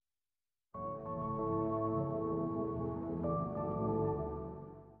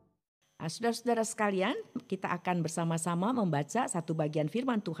Nah, saudara-saudara sekalian, kita akan bersama-sama membaca satu bagian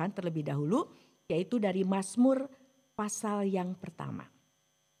firman Tuhan terlebih dahulu, yaitu dari Mazmur pasal yang pertama.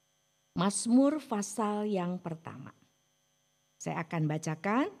 Mazmur pasal yang pertama. Saya akan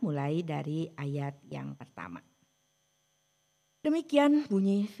bacakan mulai dari ayat yang pertama. Demikian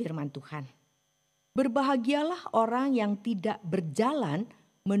bunyi firman Tuhan. Berbahagialah orang yang tidak berjalan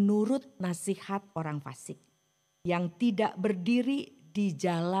menurut nasihat orang fasik, yang tidak berdiri di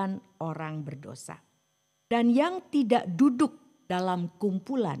jalan orang berdosa, dan yang tidak duduk dalam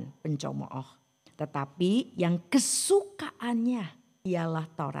kumpulan pencemooh, tetapi yang kesukaannya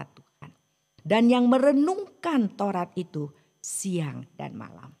ialah Taurat Tuhan, dan yang merenungkan Taurat itu siang dan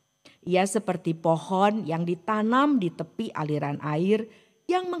malam. Ia seperti pohon yang ditanam di tepi aliran air,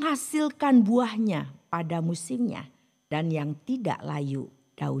 yang menghasilkan buahnya pada musimnya, dan yang tidak layu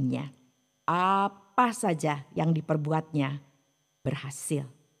daunnya. Apa saja yang diperbuatnya berhasil.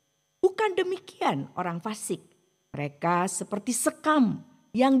 Bukan demikian orang fasik. Mereka seperti sekam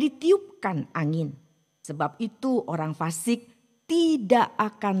yang ditiupkan angin. Sebab itu orang fasik tidak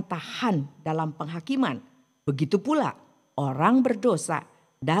akan tahan dalam penghakiman. Begitu pula orang berdosa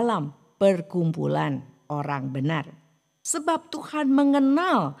dalam perkumpulan orang benar. Sebab Tuhan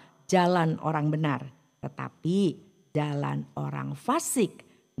mengenal jalan orang benar, tetapi jalan orang fasik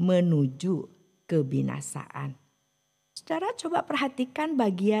menuju kebinasaan. Saudara coba perhatikan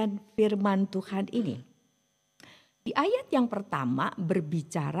bagian firman Tuhan ini. Di ayat yang pertama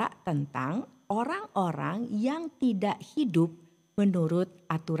berbicara tentang orang-orang yang tidak hidup menurut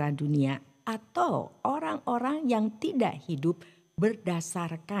aturan dunia, atau orang-orang yang tidak hidup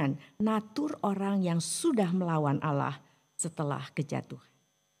berdasarkan natur orang yang sudah melawan Allah setelah kejatuhan.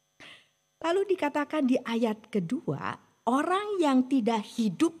 Lalu dikatakan di ayat kedua, orang yang tidak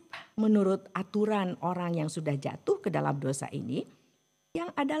hidup menurut aturan orang yang sudah jatuh ke dalam dosa ini, yang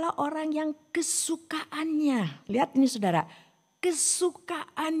adalah orang yang kesukaannya, lihat ini saudara,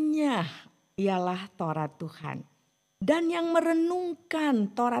 kesukaannya ialah Taurat Tuhan. Dan yang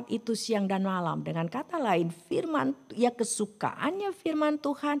merenungkan Taurat itu siang dan malam. Dengan kata lain, firman, ya kesukaannya firman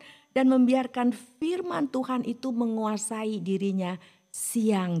Tuhan dan membiarkan firman Tuhan itu menguasai dirinya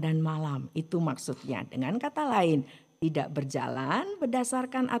siang dan malam. Itu maksudnya. Dengan kata lain, tidak berjalan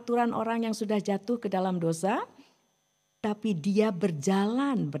berdasarkan aturan orang yang sudah jatuh ke dalam dosa, tapi dia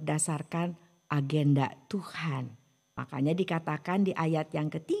berjalan berdasarkan agenda Tuhan. Makanya dikatakan di ayat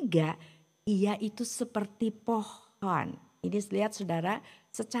yang ketiga, ia itu seperti pohon. Ini lihat saudara,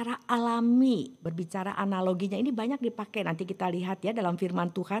 secara alami berbicara analoginya ini banyak dipakai. Nanti kita lihat ya dalam firman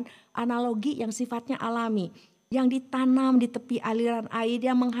Tuhan, analogi yang sifatnya alami. Yang ditanam di tepi aliran air,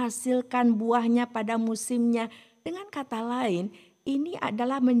 yang menghasilkan buahnya pada musimnya. Dengan kata lain, ini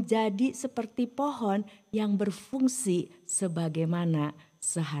adalah menjadi seperti pohon yang berfungsi sebagaimana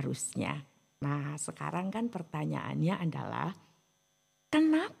seharusnya. Nah, sekarang kan pertanyaannya adalah,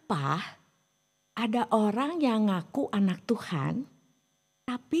 kenapa ada orang yang ngaku anak Tuhan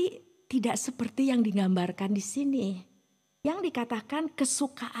tapi tidak seperti yang digambarkan di sini? Yang dikatakan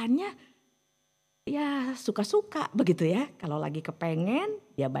kesukaannya ya suka-suka begitu ya. Kalau lagi kepengen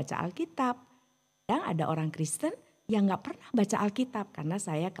dia baca Alkitab. Dan ada orang Kristen yang gak pernah baca Alkitab. Karena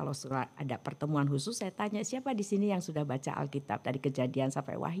saya kalau ada pertemuan khusus saya tanya, siapa di sini yang sudah baca Alkitab dari Kejadian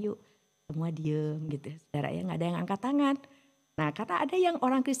sampai Wahyu? Semua diem gitu. Saudara ya, gak ada yang angkat tangan. Nah, karena ada yang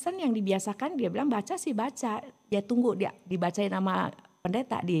orang Kristen yang dibiasakan dia bilang baca sih baca. Ya tunggu dia dibacain nama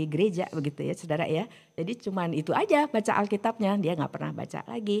pendeta di gereja begitu ya saudara ya. Jadi cuman itu aja baca Alkitabnya, dia gak pernah baca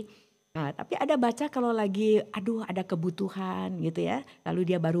lagi. Nah, tapi ada baca kalau lagi aduh ada kebutuhan gitu ya.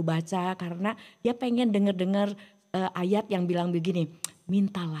 Lalu dia baru baca karena dia pengen dengar ayat yang bilang begini,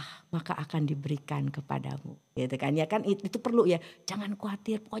 mintalah maka akan diberikan kepadamu. Gitu kan ya, kan itu perlu ya. Jangan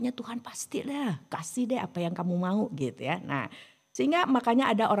khawatir, pokoknya Tuhan pasti deh kasih deh apa yang kamu mau gitu ya. Nah, sehingga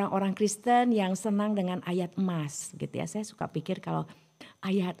makanya ada orang-orang Kristen yang senang dengan ayat emas gitu ya. Saya suka pikir kalau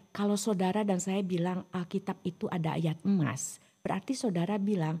saudara dan saya bilang Alkitab itu ada ayat emas, berarti saudara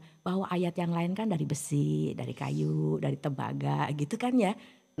bilang bahwa ayat yang lain kan dari besi, dari kayu, dari tembaga gitu kan ya.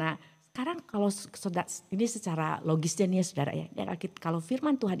 Nah, sekarang kalau ini secara logisnya nih saudara ya, kalau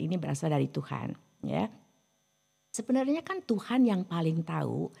firman Tuhan ini berasal dari Tuhan ya. Sebenarnya kan Tuhan yang paling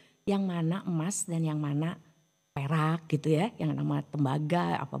tahu yang mana emas dan yang mana perak gitu ya, yang nama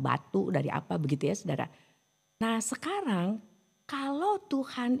tembaga, apa batu, dari apa begitu ya saudara. Nah sekarang kalau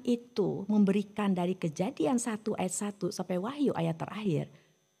Tuhan itu memberikan dari Kejadian 1 ayat 1 sampai Wahyu ayat terakhir,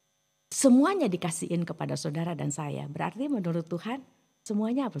 semuanya dikasihin kepada saudara dan saya. Berarti menurut Tuhan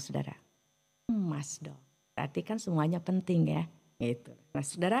semuanya apa saudara? Emas dong. Berarti kan semuanya penting ya. Gitu. Nah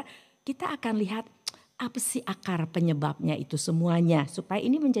saudara, kita akan lihat Apa sih akar penyebabnya itu semuanya? Supaya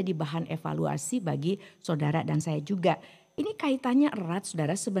ini menjadi bahan evaluasi bagi saudara dan saya juga. Ini kaitannya erat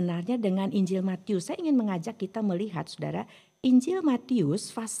saudara sebenarnya dengan Injil Matius. Saya ingin mengajak kita melihat saudara Injil Matius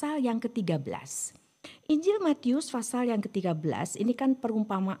pasal yang ke-13. Injil Matius pasal yang ke-13 ini kan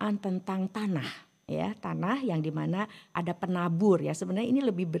perumpamaan tentang tanah. Ya, tanah yang dimana ada penabur ya. Sebenarnya ini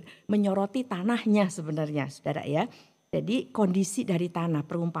lebih menyoroti tanahnya sebenarnya saudara ya. Jadi kondisi dari tanah,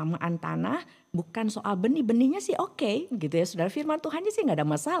 perumpamaan tanah bukan soal benih-benihnya sih oke, gitu ya saudara. Firman Tuhannya sih nggak ada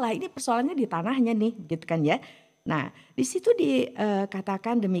masalah, ini persoalannya di tanahnya nih gitu kan ya. Nah di situ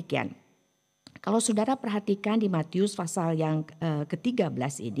dikatakan demikian. Kalau saudara perhatikan di Matius pasal yang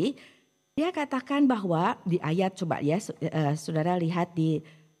ke-13 ini, dia katakan bahwa di ayat coba ya saudara lihat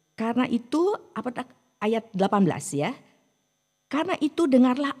karena itu ayat 18 ya. Karena itu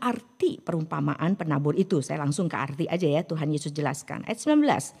dengarlah arti perumpamaan penabur itu. Saya langsung ke arti aja ya, Tuhan Yesus jelaskan. Ayat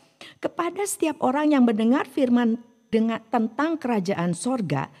 19. Kepada setiap orang yang mendengar firman tentang kerajaan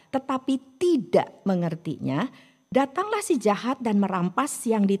sorga tetapi tidak mengertinya, datanglah si jahat dan merampas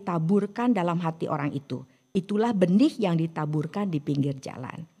yang ditaburkan dalam hati orang itu. Itulah benih yang ditaburkan di pinggir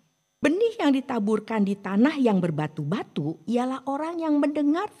jalan. Benih yang ditaburkan di tanah yang berbatu-batu ialah orang yang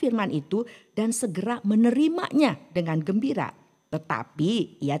mendengar firman itu dan segera menerimanya dengan gembira.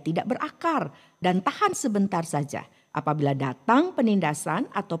 Tetapi ia tidak berakar dan tahan sebentar saja. Apabila datang penindasan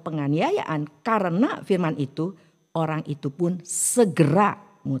atau penganiayaan karena firman itu, orang itu pun segera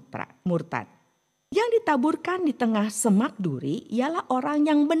murtad. Yang ditaburkan di tengah semak duri ialah orang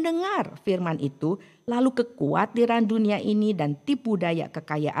yang mendengar firman itu, lalu kekhawatiran dunia ini dan tipu daya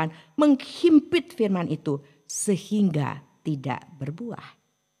kekayaan menghimpit firman itu sehingga tidak berbuah.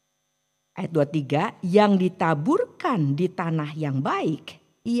 Ayat 23, yang ditaburkan di tanah yang baik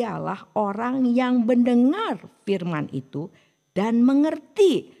ialah orang yang mendengar firman itu dan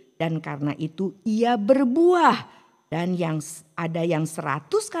mengerti. Dan karena itu ia berbuah. Dan ada yang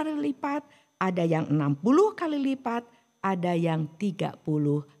 100 kali lipat, ada yang 60 kali lipat, ada yang 30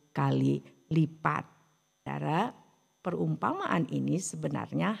 kali lipat. Saudara, perumpamaan ini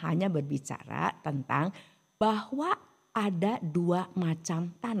sebenarnya hanya berbicara tentang bahwa ada dua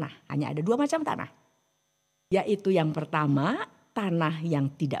macam tanah. Hanya ada dua macam tanah. Yaitu yang pertama tanah yang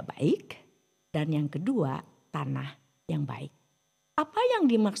tidak baik. Dan yang kedua tanah yang baik. Apa yang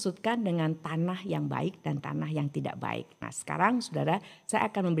dimaksudkan dengan tanah yang baik dan tanah yang tidak baik? Nah sekarang saudara saya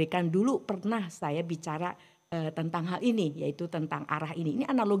akan memberikan dulu pernah saya bicara tentang hal ini. Yaitu tentang arah ini.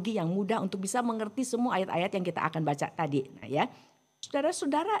 Ini analogi yang mudah untuk bisa mengerti semua ayat-ayat yang kita akan baca tadi. Nah ya.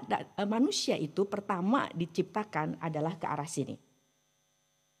 Saudara-saudara, manusia itu pertama diciptakan adalah ke arah sini.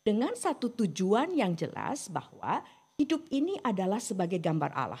 Dengan satu tujuan yang jelas bahwa hidup ini adalah sebagai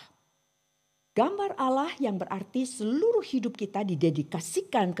gambar Allah. Gambar Allah yang berarti seluruh hidup kita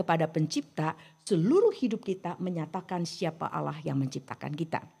didedikasikan kepada pencipta, seluruh hidup kita menyatakan siapa Allah yang menciptakan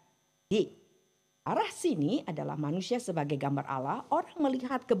kita. Di arah sini adalah manusia sebagai gambar Allah, orang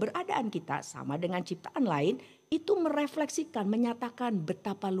melihat keberadaan kita sama dengan ciptaan lain, itu merefleksikan, menyatakan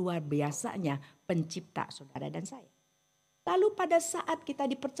betapa luar biasanya pencipta saudara dan saya. Lalu pada saat kita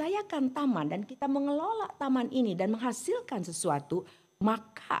dipercayakan taman dan kita mengelola taman ini dan menghasilkan sesuatu,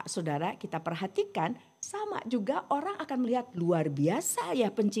 maka saudara kita perhatikan sama juga orang akan melihat luar biasa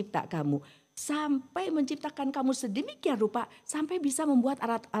ya pencipta kamu. Sampai menciptakan kamu sedemikian rupa sampai bisa membuat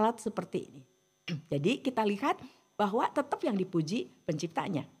alat-alat seperti ini. Jadi kita lihat bahwa tetap yang dipuji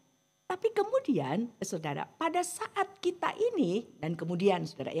penciptanya. Tapi kemudian saudara pada saat kita ini dan kemudian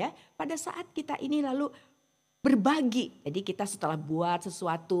saudara ya pada saat kita ini lalu berbagi. Jadi kita setelah buat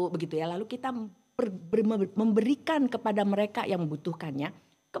sesuatu begitu ya lalu kita memberikan kepada mereka yang membutuhkannya.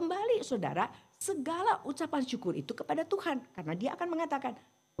 Kembali saudara segala ucapan syukur itu kepada Tuhan. Karena dia akan mengatakan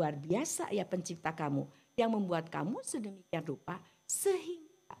luar biasa ya pencipta kamu yang membuat kamu sedemikian rupa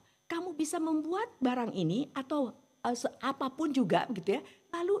sehingga kamu bisa membuat barang ini atau apapun juga gitu ya.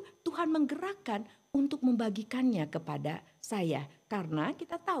 Lalu Tuhan menggerakkan untuk membagikannya kepada saya. Karena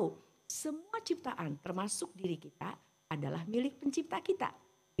kita tahu semua ciptaan termasuk diri kita adalah milik pencipta kita.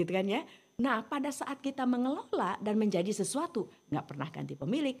 Gitu kan ya. Nah pada saat kita mengelola dan menjadi sesuatu gak pernah ganti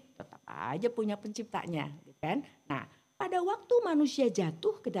pemilik. Tetap aja punya penciptanya. Gitu kan. Nah pada waktu manusia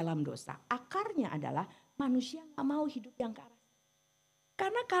jatuh ke dalam dosa. Akarnya adalah manusia gak mau hidup yang ke arah.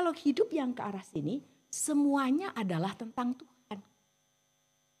 Karena kalau hidup yang ke arah sini semuanya adalah tentang Tuhan.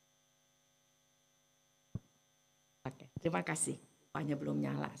 Oke, terima kasih. Rupanya belum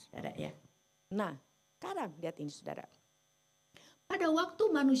nyala saudara ya. Nah sekarang lihat ini saudara. Pada waktu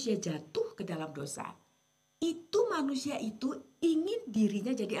manusia jatuh ke dalam dosa. Itu manusia itu ingin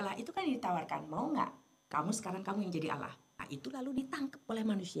dirinya jadi Allah. Itu kan ditawarkan. Mau gak? Kamu sekarang kamu yang jadi Allah. Nah itu lalu ditangkap oleh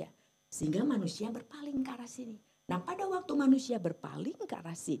manusia. Sehingga manusia berpaling ke arah sini. Nah pada waktu manusia berpaling ke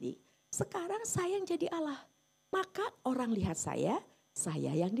arah sini, sekarang saya yang jadi Allah. Maka orang lihat saya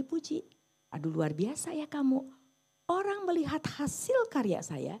yang dipuji. Aduh luar biasa ya kamu. Orang melihat hasil karya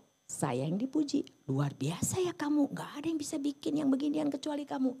saya yang dipuji. Luar biasa ya kamu, gak ada yang bisa bikin yang beginian kecuali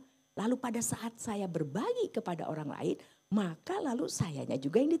kamu. Lalu pada saat saya berbagi kepada orang lain, maka lalu sayanya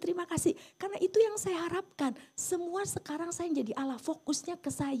juga yang diterima kasih. Karena itu yang saya harapkan. Semua sekarang saya yang jadi Allah, fokusnya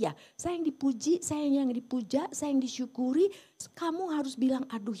ke saya. Saya yang dipuji, saya yang dipuja, saya yang disyukuri. Kamu harus bilang,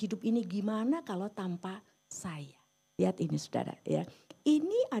 aduh hidup ini gimana kalau tanpa saya. Lihat ini saudara ya.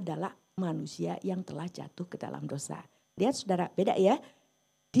 Ini adalah manusia yang telah jatuh ke dalam dosa. Lihat saudara, beda ya.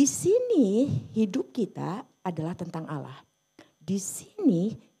 Di sini hidup kita adalah tentang Allah. Di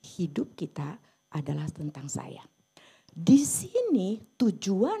sini hidup kita adalah tentang saya. Di sini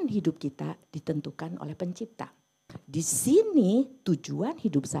tujuan hidup kita ditentukan oleh pencipta. Di sini tujuan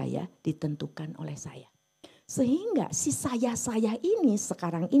hidup saya ditentukan oleh saya. Sehingga si saya ini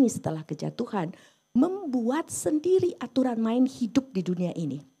sekarang ini setelah kejatuhan membuat sendiri aturan main hidup di dunia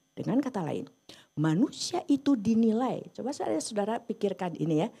ini. Dengan kata lain, manusia itu dinilai, coba saudara pikirkan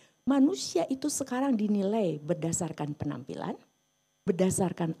ini ya. Manusia itu sekarang dinilai berdasarkan penampilan,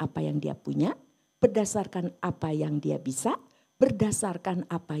 berdasarkan apa yang dia punya, berdasarkan apa yang dia bisa, berdasarkan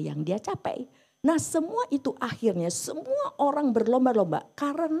apa yang dia capai. Nah semua itu akhirnya semua orang berlomba-lomba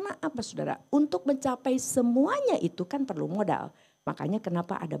karena apa saudara? Untuk mencapai semuanya itu kan perlu modal. Makanya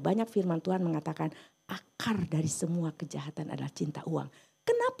kenapa ada banyak firman Tuhan mengatakan akar dari semua kejahatan adalah cinta uang.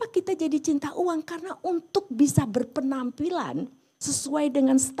 Kenapa kita jadi cinta uang? Karena untuk bisa berpenampilan sesuai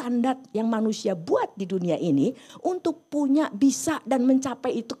dengan standar yang manusia buat di dunia ini. Untuk punya, bisa dan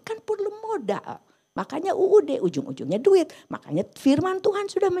mencapai itu kan perlu modal. Makanya UUD ujung-ujungnya duit. Makanya firman Tuhan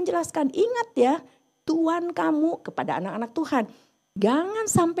sudah menjelaskan. Ingat ya Tuhan kamu kepada anak-anak Tuhan. Jangan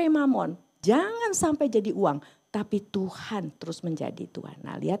sampai mamon, jangan sampai jadi uang. Tapi Tuhan terus menjadi Tuhan.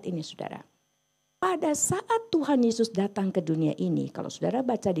 Nah lihat ini saudara. Pada saat Tuhan Yesus datang ke dunia ini, kalau saudara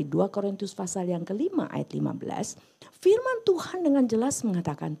baca di 2 Korintus pasal yang ke-5 ayat 15, firman Tuhan dengan jelas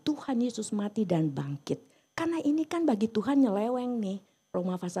mengatakan Tuhan Yesus mati dan bangkit. Karena ini kan bagi Tuhan nyeleweng nih,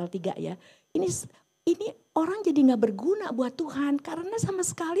 Roma pasal 3 ya. Ini orang jadi gak berguna buat Tuhan karena sama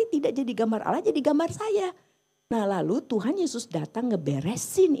sekali tidak jadi gambar Allah, jadi gambar saya. Nah lalu Tuhan Yesus datang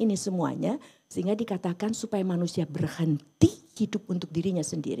ngeberesin ini semuanya sehingga dikatakan supaya manusia berhenti hidup untuk dirinya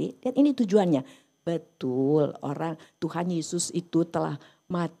sendiri. Dan ini tujuannya. Betul, orang Tuhan Yesus itu telah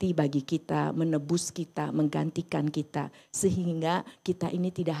mati bagi kita, menebus kita, menggantikan kita. Sehingga kita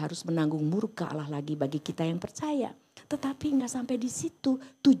ini tidak harus menanggung murka Allah lagi bagi kita yang percaya. Tetapi nggak sampai di situ.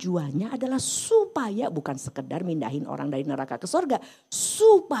 Tujuannya adalah supaya bukan sekedar mindahin orang dari neraka ke surga.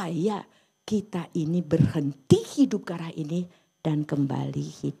 Supaya kita ini berhenti hidup ke arah ini dan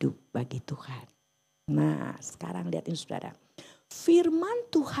kembali hidup bagi Tuhan. Nah sekarang lihatin saudara.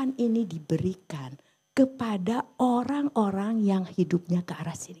 Firman Tuhan ini diberikan kepada orang-orang yang hidupnya ke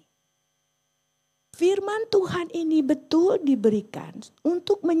arah sini. Firman Tuhan ini betul diberikan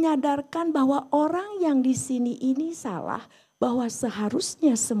untuk menyadarkan bahwa orang yang di sini ini salah, bahwa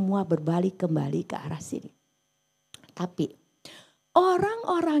seharusnya semua berbalik kembali ke arah sini. Tapi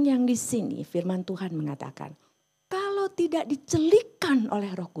orang-orang yang di sini firman Tuhan mengatakan, kalau tidak dicelikkan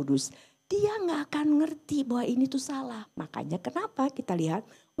oleh Roh Kudus, dia gak akan ngerti bahwa ini tuh salah. Makanya kenapa kita lihat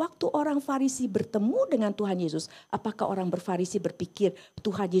waktu orang Farisi bertemu dengan Tuhan Yesus. Apakah orang berfarisi berpikir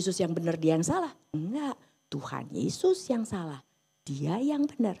Tuhan Yesus yang benar dia yang salah? Enggak, Tuhan Yesus yang salah. Dia yang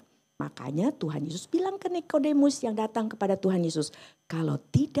benar. Makanya Tuhan Yesus bilang ke Nikodemus yang datang kepada Tuhan Yesus. Kalau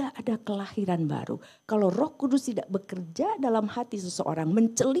tidak ada kelahiran baru. Kalau Roh Kudus tidak bekerja dalam hati seseorang.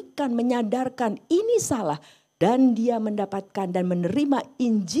 Mencelikkan, menyadarkan ini salah. Dan dia mendapatkan dan menerima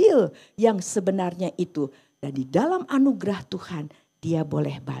Injil yang sebenarnya itu. Dan di dalam anugerah Tuhan dia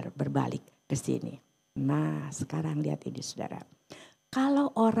boleh berbalik ke sini. Nah sekarang lihat ini saudara.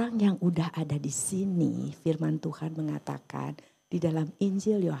 Kalau orang yang udah ada di sini firman Tuhan mengatakan di dalam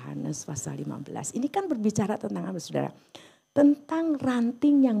Injil Yohanes pasal 15. Ini kan berbicara tentang apa saudara? Tentang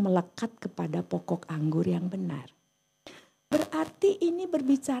ranting yang melekat kepada pokok anggur yang benar. Berarti ini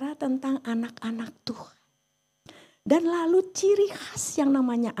berbicara tentang anak-anak Tuhan. Dan lalu ciri khas yang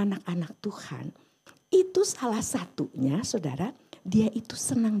namanya anak-anak Tuhan itu salah satunya saudara, dia itu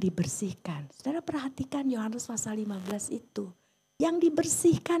senang dibersihkan. Saudara perhatikan Yohanes pasal 15 itu. Yang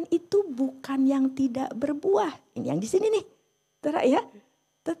dibersihkan itu bukan yang tidak berbuah. Ini yang di sini nih. Saudara ya.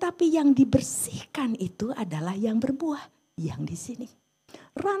 Tetapi yang dibersihkan itu adalah yang berbuah. Yang di sini.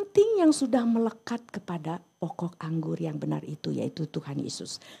 Ranting yang sudah melekat kepada pokok anggur yang benar itu yaitu Tuhan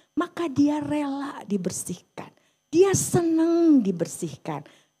Yesus. Maka dia rela dibersihkan. Dia senang dibersihkan.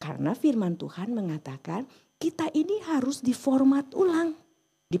 Karena firman Tuhan mengatakan kita ini harus diformat ulang,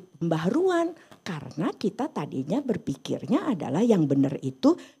 di pembaharuan. Karena kita tadinya berpikirnya adalah yang benar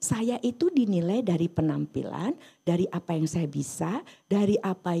itu, saya itu dinilai dari penampilan, dari apa yang saya bisa, dari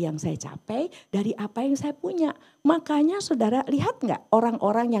apa yang saya capai, dari apa yang saya punya. Makanya saudara lihat nggak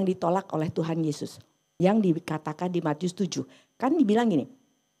orang-orang yang ditolak oleh Tuhan Yesus. Yang dikatakan di Matius 7. Kan dibilang gini,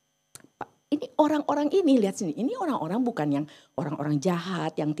 ini orang-orang ini lihat sini, ini orang-orang bukan yang orang-orang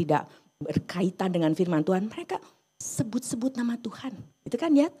jahat yang tidak berkaitan dengan firman Tuhan. Mereka sebut-sebut nama Tuhan. Itu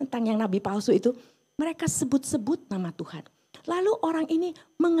kan ya tentang yang nabi palsu itu. Mereka sebut-sebut nama Tuhan. Lalu orang ini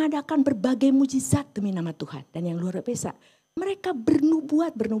mengadakan berbagai mujizat demi nama Tuhan. Dan yang luar biasa, mereka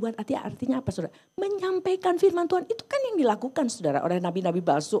bernubuat artinya apa saudara? Menyampaikan firman Tuhan. Itu kan yang dilakukan saudara oleh nabi-nabi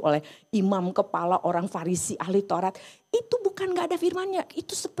palsu, oleh imam kepala orang Farisi, ahli Taurat. Itu bukan gak ada firmannya.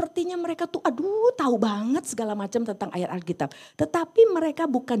 Itu sepertinya mereka tuh tahu banget segala macam tentang ayat Alkitab. Tetapi mereka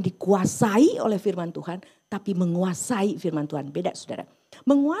bukan dikuasai oleh firman Tuhan, tapi menguasai firman Tuhan. Beda saudara.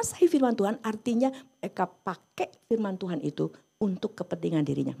 Menguasai firman Tuhan artinya mereka pakai firman Tuhan itu untuk kepentingan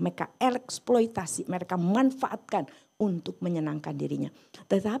dirinya. Mereka eksploitasi, mereka manfaatkan untuk menyenangkan dirinya.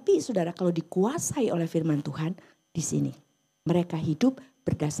 Tetapi saudara kalau dikuasai oleh firman Tuhan di sini. Mereka hidup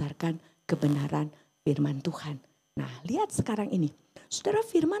berdasarkan kebenaran firman Tuhan. Nah lihat sekarang ini. Saudara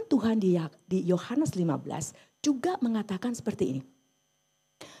firman Tuhan di Yohanes 15 juga mengatakan seperti ini.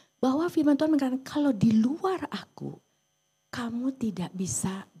 Bahwa firman Tuhan mengatakan kalau di luar aku kamu tidak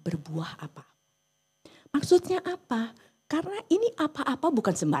bisa berbuah apa. Maksudnya apa? Karena ini apa-apa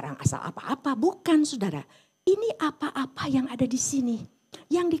bukan sembarang asal apa-apa. Bukan saudara. Ini apa-apa yang ada di sini.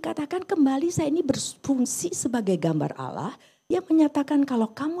 Yang dikatakan kembali saya ini berfungsi sebagai gambar Allah. Yang menyatakan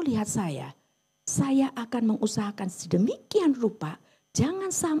kalau kamu lihat saya akan mengusahakan sedemikian rupa.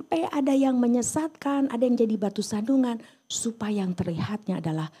 Jangan sampai ada yang menyesatkan, ada yang jadi batu sandungan. Supaya yang terlihatnya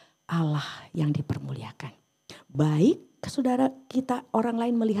adalah Allah yang dipermuliakan. Baik saudara kita orang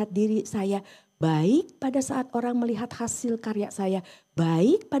lain melihat diri saya. Baik pada saat orang melihat hasil karya saya.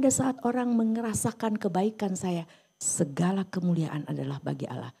 Baik pada saat orang merasakan kebaikan saya. Segala kemuliaan adalah bagi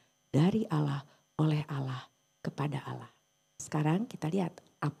Allah. Dari Allah, oleh Allah, kepada Allah. Sekarang kita lihat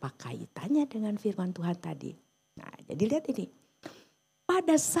apa kaitannya dengan firman Tuhan tadi. Nah jadi lihat ini.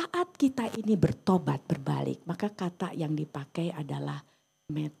 Pada saat kita ini bertobat berbalik. Maka kata yang dipakai adalah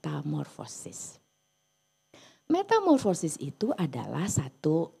metamorfosis. Metamorfosis itu adalah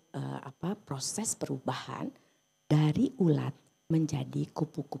satu proses perubahan dari ulat menjadi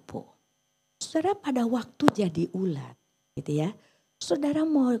kupu-kupu. Saudara pada waktu jadi ulat gitu ya. Saudara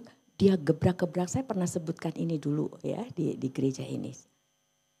mau dia gebrak-gebrak, saya pernah sebutkan ini dulu ya di gereja ini.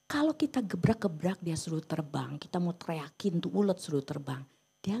 Kalau kita gebrak-gebrak dia suruh terbang, kita mau teriakin tuh ulat suruh terbang,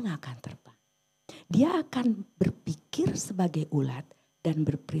 dia gak akan terbang. Dia akan berpikir sebagai ulat dan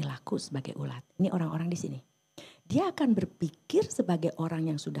berperilaku sebagai ulat. Ini orang-orang di sini. Dia akan berpikir sebagai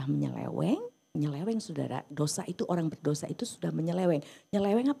orang yang sudah menyeleweng saudara. Dosa itu orang berdosa itu sudah menyeleweng.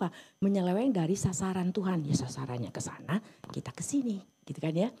 Nyeleweng apa? Menyeleweng dari sasaran Tuhan. Ya sasarannya ke sana, kita ke sini, gitu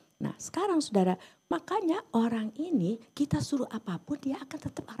kan ya. Nah, sekarang saudara, makanya orang ini kita suruh apapun dia akan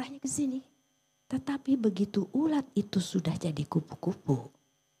tetap arahnya ke sini. Tetapi begitu ulat itu sudah jadi kupu-kupu,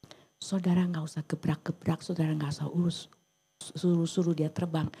 saudara nggak usah gebrak-gebrak, saudara nggak usah suruh dia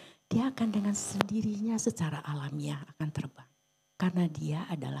terbang. Dia akan dengan sendirinya secara alamiah akan terbang. Karena dia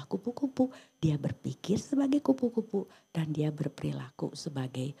adalah kupu-kupu. Dia berpikir sebagai kupu-kupu dan dia berperilaku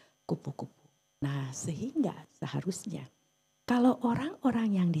sebagai kupu-kupu. Nah sehingga seharusnya kalau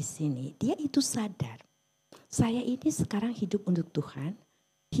orang-orang yang di sini dia itu sadar. Saya ini sekarang hidup untuk Tuhan.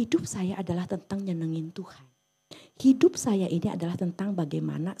 Hidup saya adalah tentang nyenengin Tuhan. Hidup saya ini adalah tentang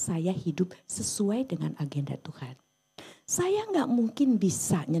bagaimana saya hidup sesuai dengan agenda Tuhan. Saya gak mungkin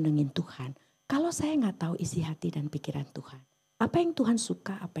bisa nyenengin Tuhan kalau saya gak tahu isi hati dan pikiran Tuhan. Apa yang Tuhan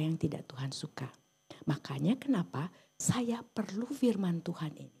suka, apa yang tidak Tuhan suka. Makanya kenapa saya perlu firman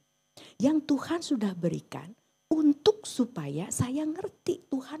Tuhan ini. Yang Tuhan sudah berikan untuk supaya saya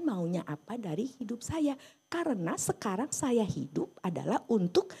ngerti Tuhan maunya apa dari hidup saya. Karena sekarang saya hidup adalah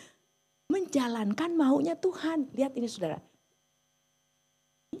untuk menjalankan maunya Tuhan. Lihat ini saudara.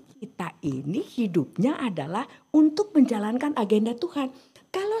 Kita ini hidupnya adalah untuk menjalankan agenda Tuhan.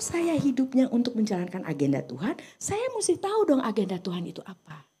 Kalau saya hidupnya untuk menjalankan agenda Tuhan, saya mesti tahu dong agenda Tuhan itu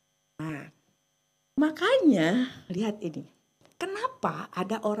apa. Nah, makanya lihat ini. Kenapa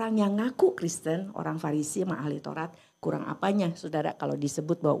ada orang yang ngaku Kristen, orang Farisi sama ahli Taurat, kurang apanya saudara kalau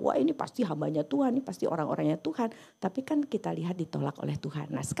disebut bahwa wah ini pasti hambanya Tuhan, ini pasti orang-orangnya Tuhan. Tapi kan kita lihat ditolak oleh Tuhan.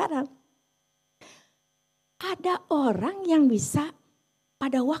 Nah sekarang ada orang yang bisa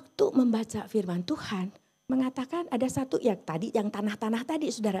pada waktu membaca firman Tuhan, mengatakan ada satu yang tanah-tanah tadi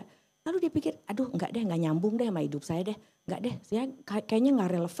saudara. Lalu dia pikir, aduh enggak deh, enggak nyambung deh sama hidup saya deh. Enggak deh, saya kayaknya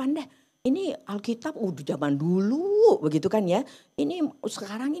enggak relevan deh. Ini Alkitab udah zaman dulu begitu kan ya. Ini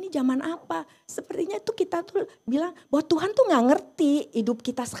sekarang ini zaman apa? Sepertinya tuh kita tuh bilang bahwa Tuhan tuh nggak ngerti hidup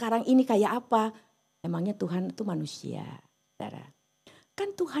kita sekarang ini kayak apa. Emangnya Tuhan itu manusia, saudara.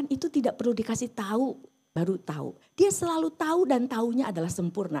 Kan Tuhan itu tidak perlu dikasih tahu, baru tahu. Dia selalu tahu dan taunya adalah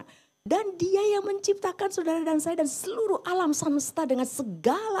sempurna. Dan dia yang menciptakan saudara dan saya dan seluruh alam semesta dengan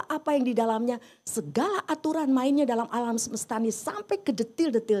segala apa yang di dalamnya. Segala aturan mainnya dalam alam semesta ini sampai ke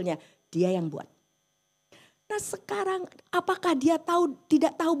detil-detilnya. Dia yang buat. Nah sekarang apakah dia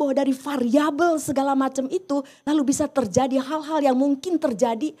tidak tahu bahwa dari variabel segala macam itu lalu bisa terjadi hal-hal yang mungkin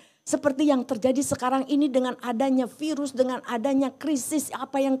terjadi seperti yang terjadi sekarang ini dengan adanya virus, dengan adanya krisis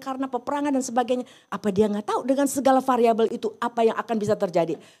apa yang karena peperangan dan sebagainya. Apa dia nggak tahu dengan segala variabel itu apa yang akan bisa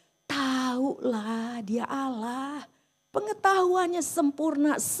terjadi? Tahulah dia Allah. Pengetahuannya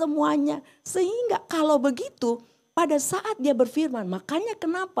sempurna semuanya. Sehingga kalau begitu pada saat dia berfirman, makanya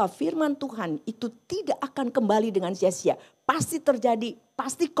kenapa firman Tuhan itu tidak akan kembali dengan sia-sia. Pasti terjadi,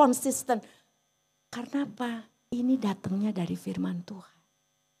 pasti konsisten. Karena apa? Ini datangnya dari firman Tuhan.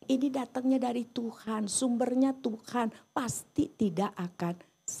 Ini datangnya dari Tuhan, sumbernya Tuhan. Pasti tidak akan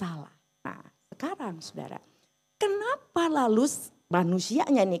salah. Nah sekarang saudara, kenapa lalu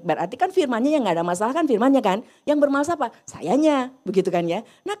manusianya nih, berarti kan firmannya yang gak ada masalah kan firmannya kan. Yang bermasalah apa? Sayanya, begitu kan ya.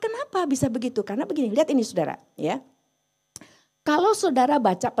 Nah kenapa bisa begitu? Karena begini, lihat ini saudara ya. Kalau saudara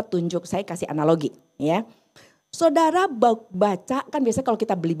baca petunjuk, saya kasih analogi ya. Saudara baca kan biasanya kalau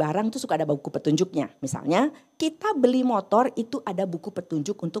kita beli barang itu suka ada buku petunjuknya. Misalnya kita beli motor itu ada buku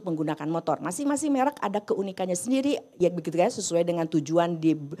petunjuk untuk menggunakan motor. Masing-masing merek ada keunikannya sendiri ya begitu ya sesuai dengan tujuan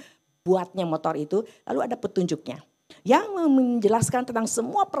dibuatnya motor itu. Lalu ada petunjuknya. Yang menjelaskan tentang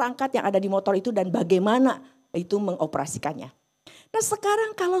semua perangkat yang ada di motor itu dan bagaimana itu mengoperasikannya. Nah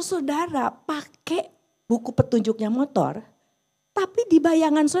sekarang kalau saudara pakai buku petunjuknya motor, tapi di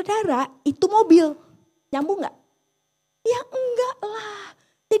bayangan saudara itu mobil, nyambung gak? Ya enggak lah.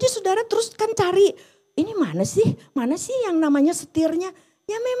 Jadi saudara terus kan cari, ini mana sih yang namanya setirnya?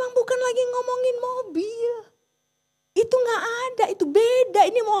 Ya memang bukan lagi ngomongin mobil. Itu gak ada, itu beda,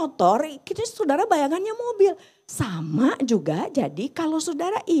 ini motor, kita saudara bayangannya mobil. Sama juga jadi kalau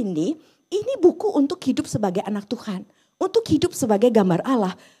saudara ini buku untuk hidup sebagai anak Tuhan. Untuk hidup sebagai gambar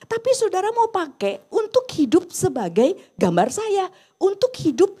Allah. Tapi saudara mau pakai untuk hidup sebagai gambar saya. Untuk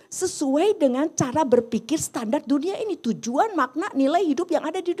hidup sesuai dengan cara berpikir standar dunia ini. Tujuan, makna, nilai hidup yang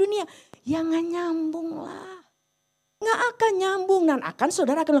ada di dunia. Ya gak nyambung lah. Gak akan nyambung. Dan akan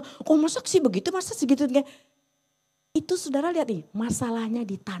saudara akan, kok masa sih begitu, masa segitu. Itu saudara lihat nih, masalahnya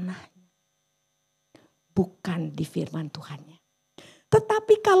di tanahnya. Bukan di firman Tuhannya.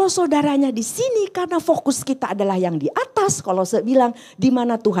 Tetapi kalau saudaranya di sini karena fokus kita adalah yang di atas. Kalau saya bilang di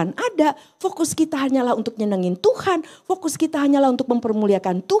mana Tuhan ada, fokus kita hanyalah untuk nyenengin Tuhan. Fokus kita hanyalah untuk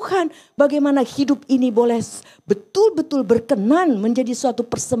mempermuliakan Tuhan. Bagaimana hidup ini boleh betul-betul berkenan menjadi suatu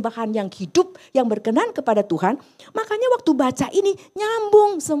persembahan yang hidup, yang berkenan kepada Tuhan. Makanya waktu baca ini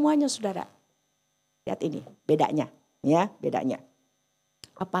nyambung semuanya saudara. Lihat ini bedanya, ya bedanya.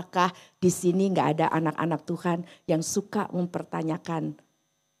 Apakah di sini nggak ada anak-anak Tuhan yang suka mempertanyakan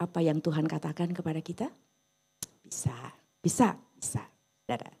apa yang Tuhan katakan kepada kita? Bisa,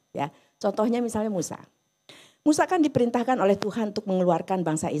 saudara. Ya, contohnya misalnya Musa. Musa kan diperintahkan oleh Tuhan untuk mengeluarkan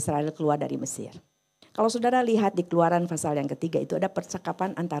bangsa Israel keluar dari Mesir. Kalau saudara lihat di Keluaran pasal yang ketiga itu ada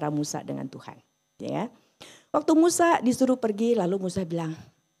percakapan antara Musa dengan Tuhan. Ya, waktu Musa disuruh pergi, lalu Musa bilang,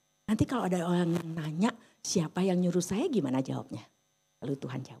 nanti kalau ada orang yang nanya siapa yang nyuruh saya, gimana jawabnya? Lalu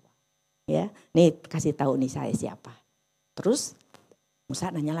Tuhan jawab, ya, nih kasih tahu nih saya siapa. Terus Musa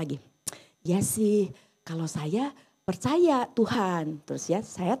nanya lagi, ya sih kalau saya percaya Tuhan. Terus ya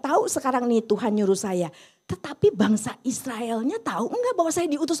saya tahu sekarang nih Tuhan nyuruh saya. Tetapi bangsa Israelnya tahu enggak bahwa saya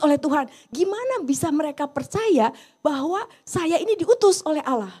diutus oleh Tuhan. Gimana bisa mereka percaya bahwa saya ini diutus oleh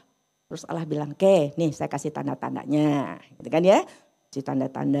Allah. Terus Allah bilang, oke nih saya kasih tanda-tandanya. Gitu kan ya, kasih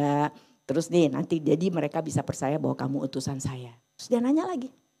tanda-tanda. Terus nih nanti jadi mereka bisa percaya bahwa kamu utusan saya. Terus dia nanya lagi,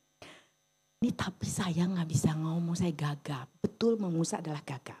 ini tapi saya gak bisa ngomong, saya gagap. Betul Musa adalah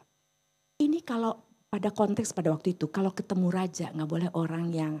gagap. Ini kalau pada konteks pada waktu itu, kalau ketemu raja gak boleh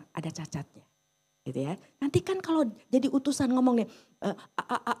orang yang ada cacatnya. Gitu ya. Nanti kan kalau jadi utusan ngomong nih,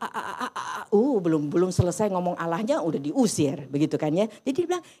 belum selesai ngomong Allahnya udah diusir. Begitu kan ya. Jadi dia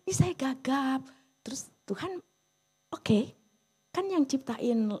bilang, ini saya gagap. Terus Tuhan, oke, kan yang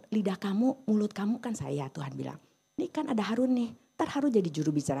ciptain lidah kamu, mulut kamu kan saya, Tuhan bilang. Ini kan ada Harun nih. Ntar Harun jadi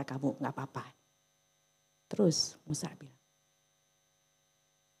juru bicara kamu, gak apa-apa. Terus Musa bilang,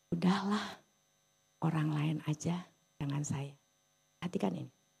 udahlah orang lain aja, jangan saya. Perhatikan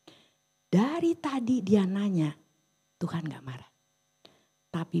ini. Dari tadi dia nanya, Tuhan gak marah.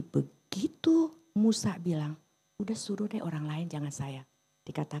 Tapi begitu Musa bilang, udah suruh deh orang lain jangan saya.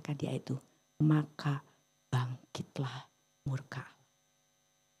 Dikatakan dia itu, maka bangkitlah murka.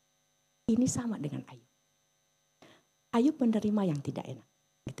 Ini sama dengan Ayub. Ayub menerima yang tidak enak,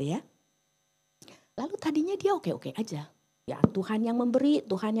 gitu ya. Lalu tadinya dia oke-oke aja. Ya Tuhan yang memberi,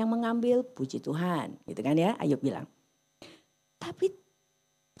 Tuhan yang mengambil, puji Tuhan. Gitu kan ya, Ayub bilang. Tapi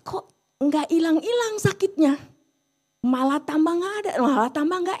kok nggak hilang-hilang sakitnya. Malah tambah nggak ada, malah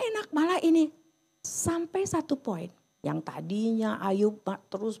tambah nggak enak. Malah ini sampai satu poin. Yang tadinya Ayub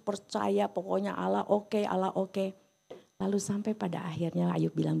terus percaya pokoknya Allah oke, Allah oke. Lalu sampai pada akhirnya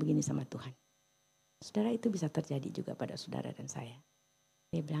Ayub bilang begini sama Tuhan. Saudara, itu bisa terjadi juga pada saudara dan saya.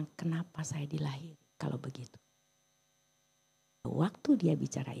 Dia bilang, kenapa saya dilahirkan kalau begitu? Waktu dia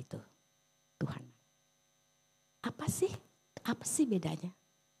bicara itu, Tuhan. Apa sih bedanya?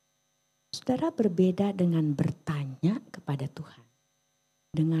 Saudara, berbeda dengan bertanya kepada Tuhan.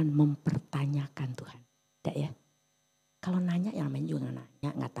 Dengan mempertanyakan Tuhan. Tidak ya? Kalau nanya, yang namanya juga nanya.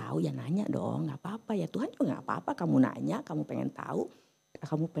 Nggak tahu ya nanya dong, nggak apa-apa. Ya Tuhan juga nggak apa-apa, kamu nanya, kamu pengen tahu.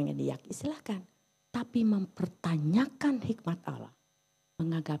 Kamu pengen diyakini, silahkan. Tapi mempertanyakan hikmat Allah.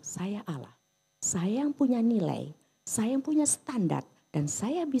 Menganggap saya Allah. Saya yang punya nilai. Saya yang punya standar. Dan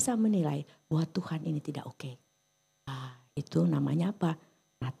saya bisa menilai bahwa Tuhan ini tidak oke. Itu namanya apa?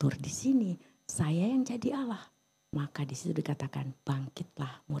 Natur di sini. Saya yang jadi Allah. Maka di situ dikatakan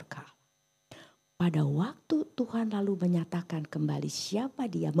bangkitlah murka Allah. Pada waktu Tuhan lalu menyatakan kembali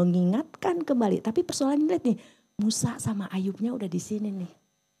siapa dia. Mengingatkan kembali. Tapi persoalan lihat nih. Musa sama Ayubnya udah di sini nih.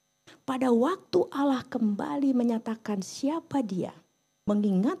 Pada waktu Allah kembali menyatakan siapa dia.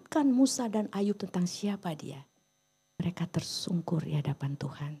 Mengingatkan Musa dan Ayub tentang siapa dia. Mereka tersungkur di hadapan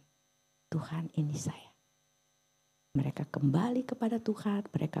Tuhan. Tuhan, ini saya. Mereka kembali kepada Tuhan.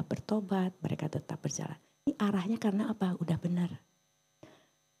 Mereka bertobat. Mereka tetap berjalan. Ini arahnya karena apa? Udah benar.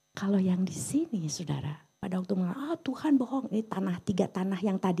 Kalau yang di sini saudara. Pada waktu mengatakan Tuhan bohong. Ini tiga tanah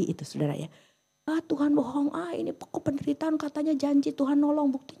yang tadi itu saudara ya. Tuhan bohong, ini kok penderitaan katanya janji Tuhan nolong.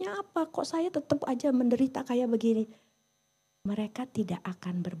 Buktinya apa? Kok saya tetap aja menderita kayak begini? Mereka tidak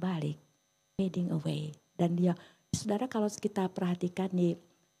akan berbalik. Fading away. Dan dia, saudara kalau kita perhatikan di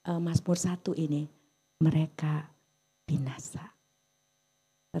Mazmur 1 ini. Mereka binasa.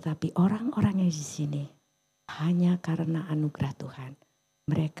 Tetapi orang-orang yang di sini. Hanya karena anugerah Tuhan.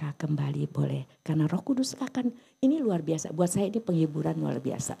 Mereka kembali boleh. Karena Roh Kudus akan, ini luar biasa. Buat saya ini penghiburan luar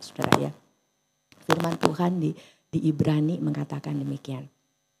biasa saudara ya. Firman Tuhan di Ibrani mengatakan demikian.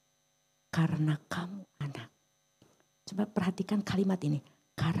 Karena kamu anak. Coba perhatikan kalimat ini.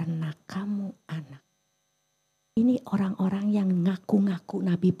 Karena kamu anak. Ini orang-orang yang ngaku-ngaku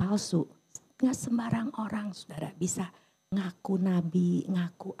nabi palsu. Nggak sembarang orang saudara bisa ngaku nabi,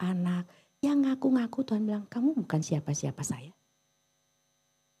 ngaku anak. Yang ngaku-ngaku Tuhan bilang kamu bukan siapa-siapa saya.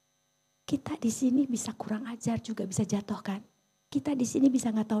 Kita di sini bisa kurang ajar juga bisa jatuh kan. Kita di sini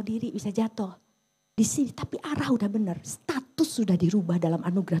bisa nggak tahu diri bisa jatuh. Di sini tapi arah udah benar, status sudah dirubah dalam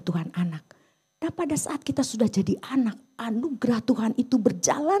anugerah Tuhan anak. Nah pada saat kita sudah jadi anak, anugerah Tuhan itu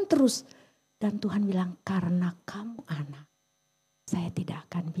berjalan terus. Dan Tuhan bilang karena kamu anak, saya tidak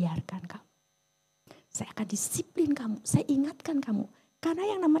akan biarkan kamu. Saya akan disiplin kamu, saya ingatkan kamu.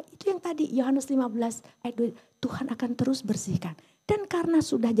 Karena yang nama itu yang tadi Yohanes 15 ayat 2, Tuhan akan terus bersihkan. Dan karena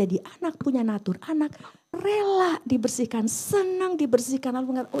sudah jadi anak, punya natur anak, rela dibersihkan, senang dibersihkan.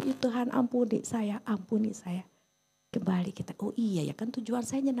 Lalu mengatakan, oh Tuhan ampuni saya. Kembali kita, oh iya ya kan tujuan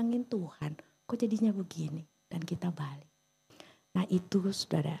saya nyenengin Tuhan. Kok jadinya begini? Dan kita balik. Nah itu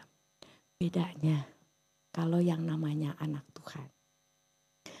saudara, bedanya kalau yang namanya anak Tuhan.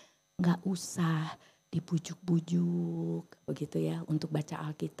 Gak usah dibujuk-bujuk begitu ya untuk baca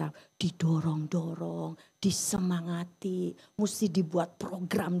Alkitab, didorong-dorong, disemangati, mesti dibuat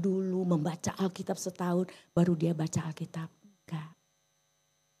program dulu membaca Alkitab setahun baru dia baca Alkitab. Enggak.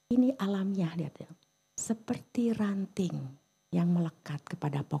 Ini alamiah lihat ya. Seperti ranting yang melekat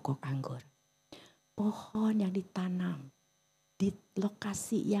kepada pokok anggur. Pohon yang ditanam di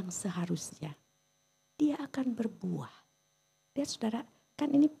lokasi yang seharusnya dia akan berbuah. Lihat saudara,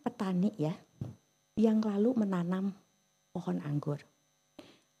 kan ini petani ya. Yang lalu menanam pohon anggur.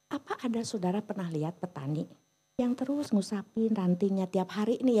 Apa ada saudara pernah lihat petani yang terus ngusapin rantingnya tiap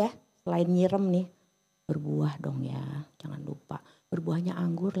hari nih ya. Selain nyirem nih, berbuah dong ya, jangan lupa. Berbuahnya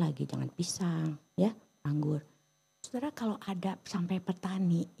anggur lagi, jangan pisang ya, anggur. Saudara kalau ada sampai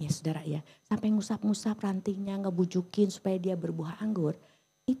petani ya saudara ya, sampai ngusap-ngusap rantingnya, ngebujukin supaya dia berbuah anggur.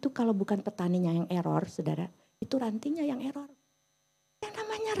 Itu kalau bukan petaninya yang error saudara, itu rantingnya yang error. Yang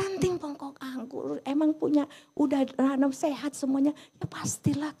namanya Hanya ranting pongkok anggur, emang punya udah nanam sehat semuanya, ya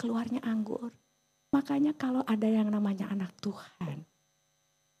pastilah keluarnya anggur. Makanya kalau ada yang namanya anak Tuhan,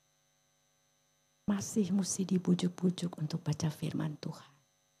 masih mesti dibujuk-bujuk untuk baca firman Tuhan.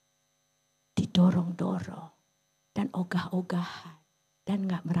 Didorong-dorong dan ogah-ogahan dan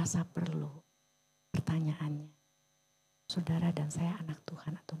gak merasa perlu. Pertanyaannya, saudara dan saya anak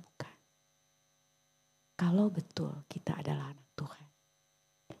Tuhan atau bukan? Kalau betul kita adalah anak Tuhan,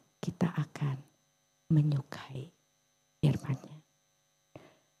 kita akan menyukai firman-Nya.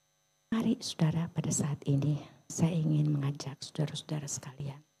 Mari saudara, pada saat ini saya ingin mengajak saudara-saudara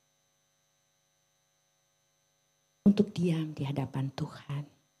sekalian untuk diam di hadapan Tuhan.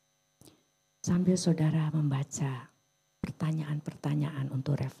 Sambil saudara membaca pertanyaan-pertanyaan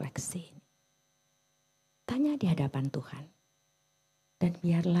untuk refleksi. Tanya di hadapan Tuhan. Dan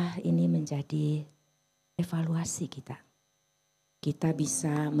biarlah ini menjadi evaluasi kita. Kita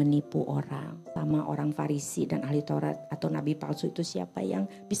bisa menipu orang sama orang Farisi dan ahli Taurat atau nabi palsu itu siapa yang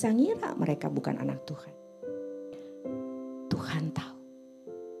bisa ngira mereka bukan anak Tuhan. Tuhan tahu.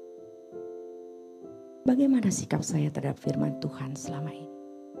 Bagaimana sikap saya terhadap firman Tuhan selama ini?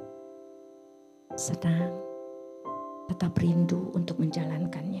 Senang, tetap rindu untuk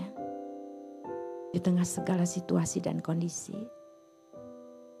menjalankannya. Di tengah segala situasi dan kondisi.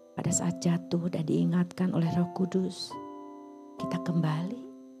 Pada saat jatuh dan diingatkan oleh Roh Kudus, kita kembali.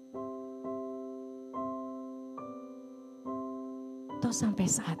 Atau sampai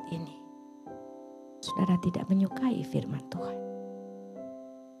saat ini, saudara tidak menyukai firman Tuhan.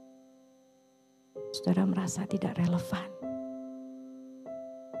 Saudara merasa tidak relevan.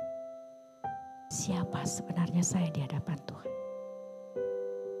 Siapa sebenarnya saya di hadapan Tuhan?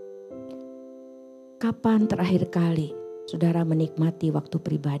 Kapan terakhir kali saudara menikmati waktu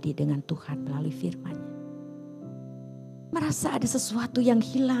pribadi dengan Tuhan melalui firman-Nya? Merasa ada sesuatu yang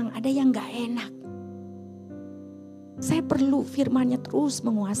hilang, ada yang gak enak. Saya perlu firman-Nya terus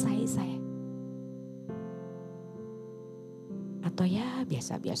menguasai saya. Atau ya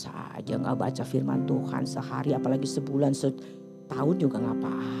biasa-biasa aja gak baca firman Tuhan sehari apalagi sebulan setahun juga gak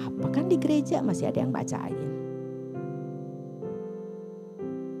apa-apa. Kan di gereja masih ada yang bacain.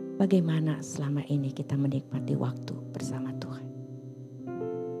 Bagaimana selama ini kita menikmati waktu bersama Tuhan?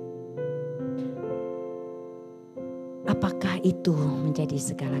 Apakah itu menjadi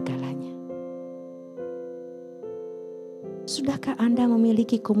segala-galanya? Sudahkah Anda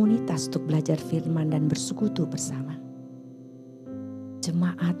memiliki komunitas untuk belajar firman dan bersekutu bersama?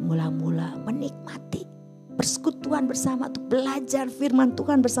 Jemaat mula-mula menikmati persekutuan bersama untuk belajar firman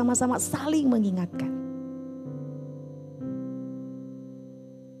Tuhan bersama-sama, saling mengingatkan.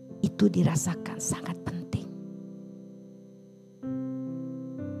 Itu dirasakan sangat penting.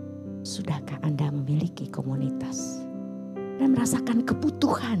 Sudahkah Anda memiliki komunitas dan merasakan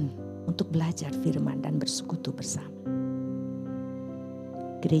kebutuhan untuk belajar firman dan bersekutu bersama?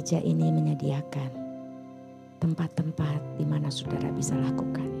 Gereja ini menyediakan tempat-tempat di mana saudara bisa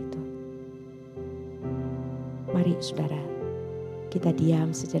lakukan itu. Mari saudara, kita diam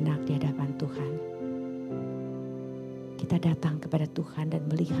sejenak di hadapan Tuhan. Kita datang kepada Tuhan dan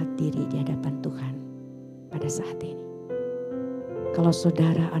melihat diri di hadapan Tuhan pada saat ini. Kalau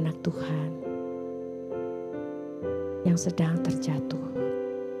saudara anak Tuhan yang sedang terjatuh,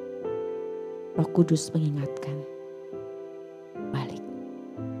 Roh Kudus mengingatkan, balik.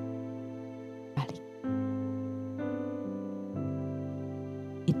 Balik.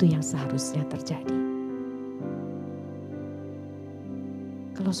 Itu yang seharusnya terjadi.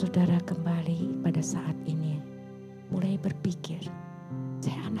 Kalau saudara kembali pada saat ini, mulai berpikir,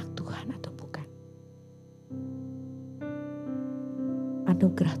 saya anak Tuhan atau bukan?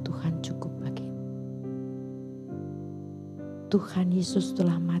 Anugerah Tuhan cukup bagimu. Tuhan Yesus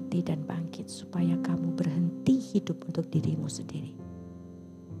telah mati dan bangkit supaya kamu berhenti hidup untuk dirimu sendiri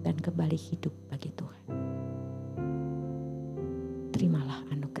dan kembali hidup bagi Tuhan. Terimalah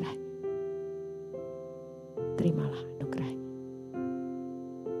anugerahnya. Terimalah anugerahnya.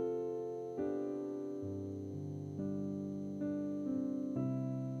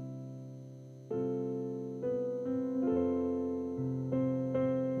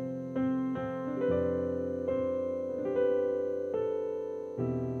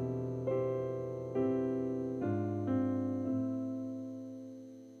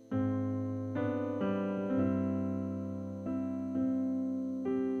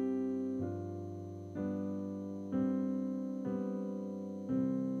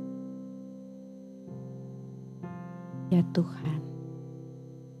 Ya Tuhan,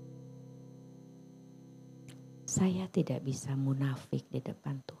 saya tidak bisa munafik di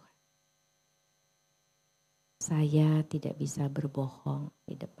depan Tuhan. Saya tidak bisa berbohong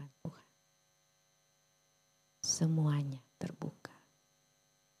di depan Tuhan. Semuanya terbuka.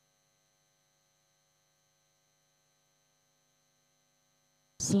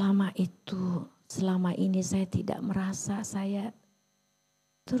 Selama ini saya tidak merasa saya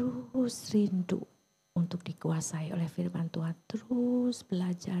terus rindu untuk dikuasai oleh firman Tuhan. Terus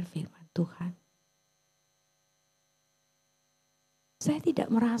belajar firman Tuhan. Saya tidak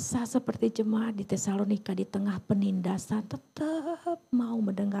merasa seperti jemaat di Tesalonika di tengah penindasan tetap mau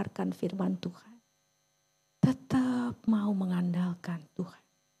mendengarkan firman Tuhan. Tetap mau mengandalkan Tuhan.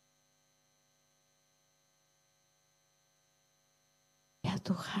 Ya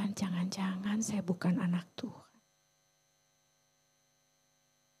Tuhan, jangan-jangan saya bukan anak Tuhan.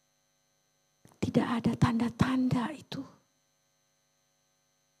 Tidak ada tanda-tanda itu.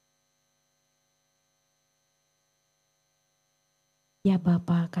 Ya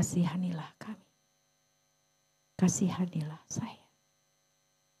Bapa, kasihanilah kami. Kasihanilah saya.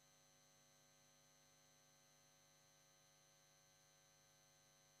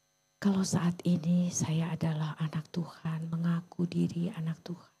 Kalau saat ini saya adalah anak Tuhan, mengaku diri anak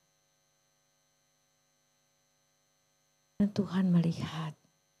Tuhan. Dan Tuhan melihat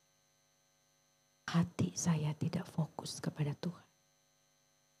hati saya tidak fokus kepada Tuhan.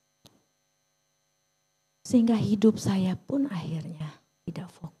 Sehingga hidup saya pun akhirnya tidak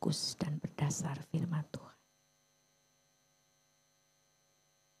fokus dan berdasar firman Tuhan.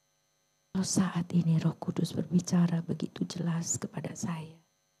 Kalau saat ini Roh Kudus berbicara begitu jelas kepada saya.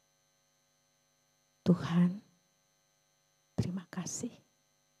 Tuhan, terima kasih.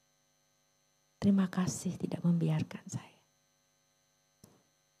 Terima kasih tidak membiarkan saya.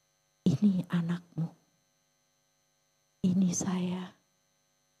 Ini anakmu. Ini saya,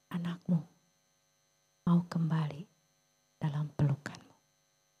 anakmu. Mau kembali dalam pelukanmu.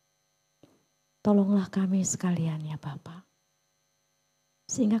 Tolonglah kami sekalian ya Bapa.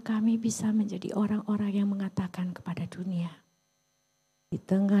 Sehingga kami bisa menjadi orang-orang yang mengatakan kepada dunia. Di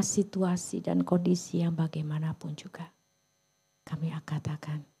tengah situasi dan kondisi yang bagaimanapun juga. Kami akan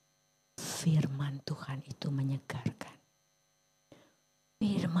katakan firman Tuhan itu menyegarkan.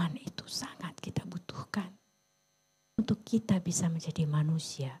 Firman itu sangat kita butuhkan. Untuk kita bisa menjadi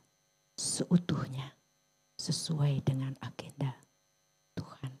manusia seutuhnya. Sesuai dengan agenda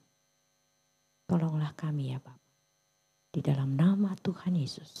Tuhan. Tolonglah kami ya Bapa. Di dalam nama Tuhan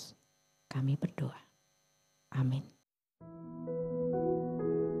Yesus kami berdoa. Amin.